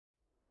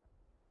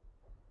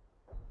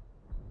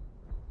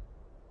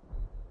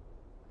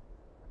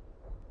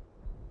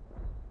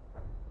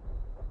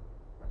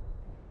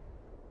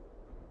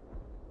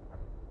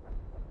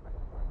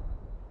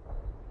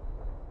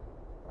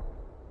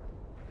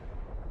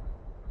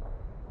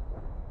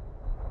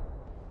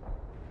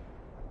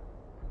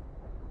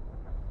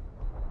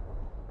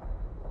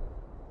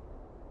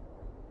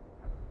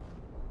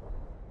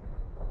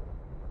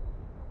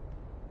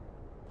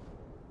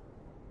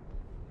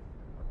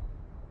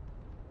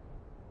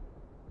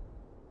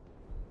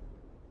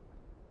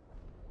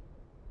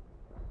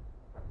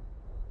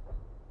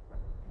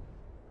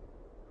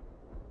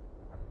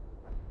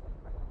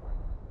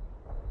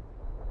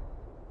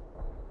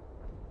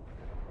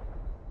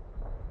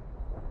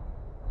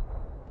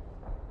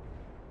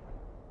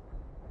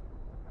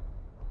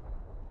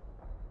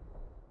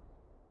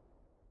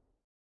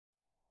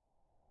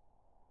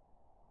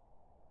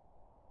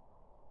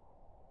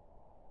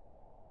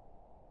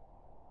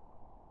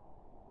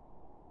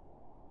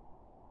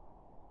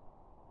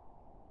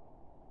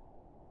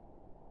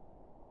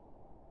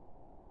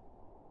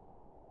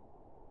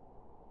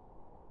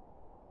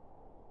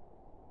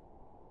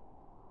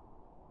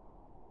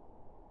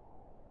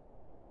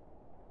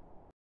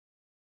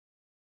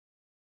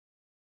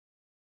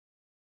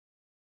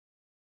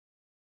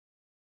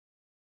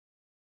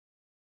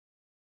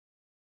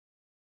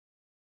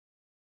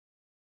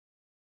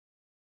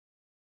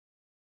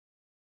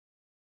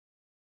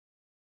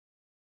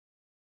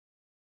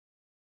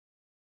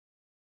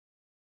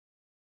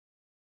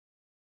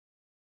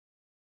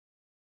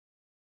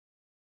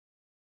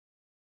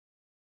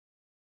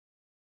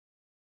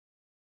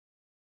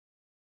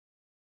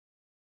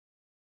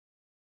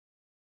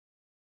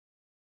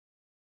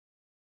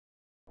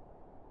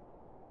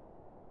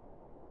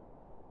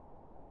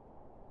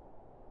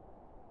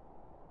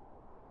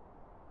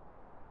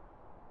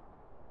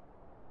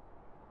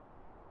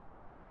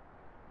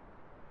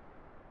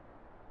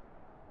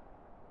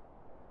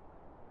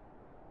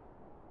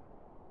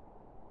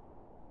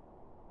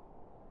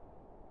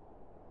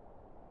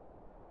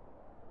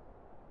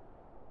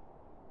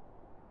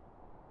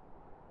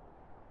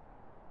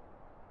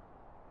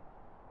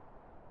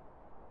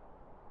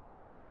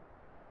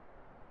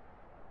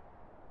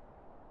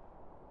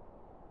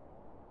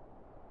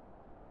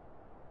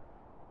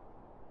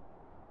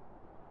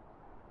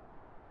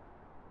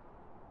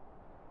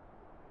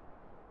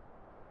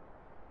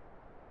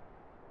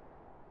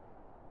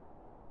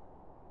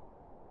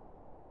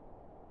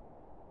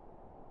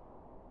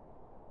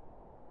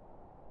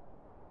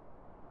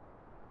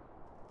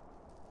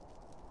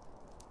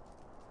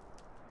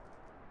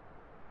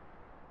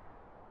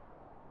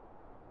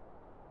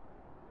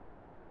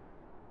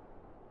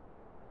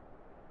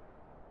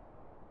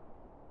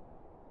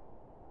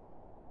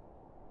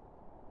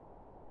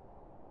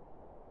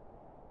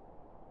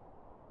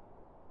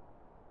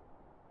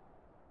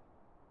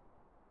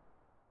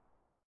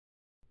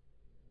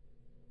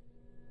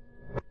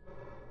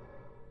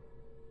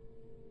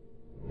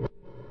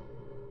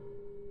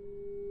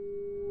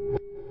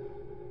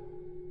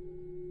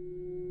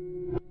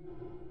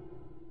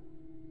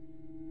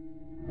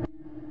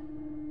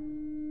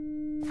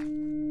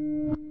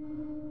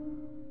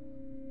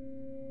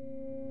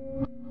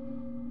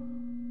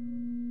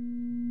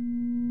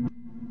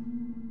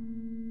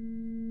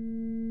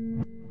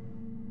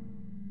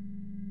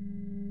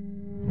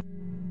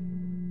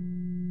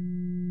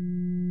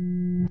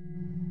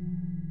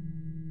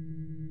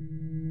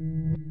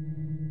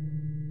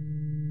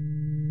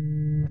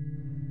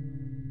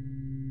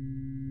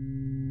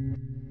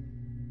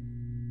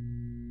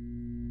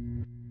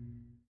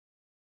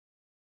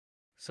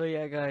So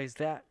yeah guys,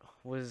 that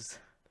was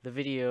the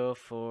video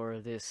for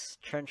this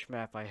trench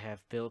map I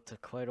have built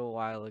quite a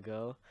while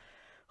ago.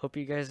 Hope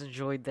you guys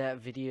enjoyed that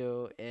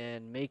video,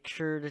 and make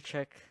sure to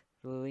check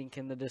the link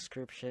in the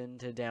description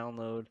to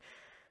download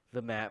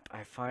the map.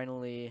 I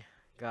finally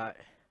got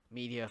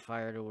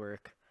Mediafire to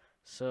work.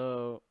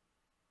 So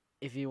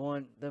if you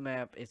want the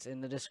map, it's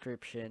in the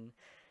description,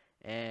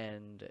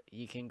 and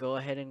you can go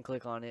ahead and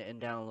click on it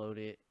and download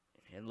it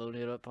and load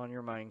it up on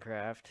your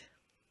Minecraft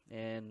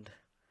and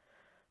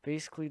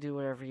basically do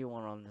whatever you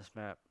want on this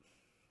map.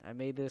 I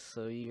made this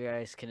so you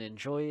guys can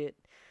enjoy it,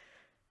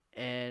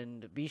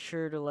 and be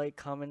sure to like,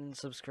 comment, and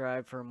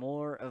subscribe for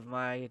more of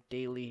my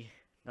daily,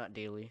 not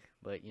daily,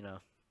 but you know,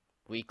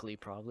 weekly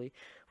probably,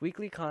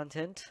 weekly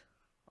content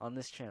on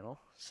this channel.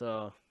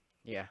 So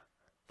yeah,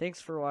 thanks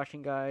for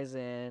watching guys,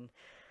 and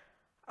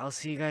I'll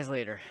see you guys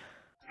later.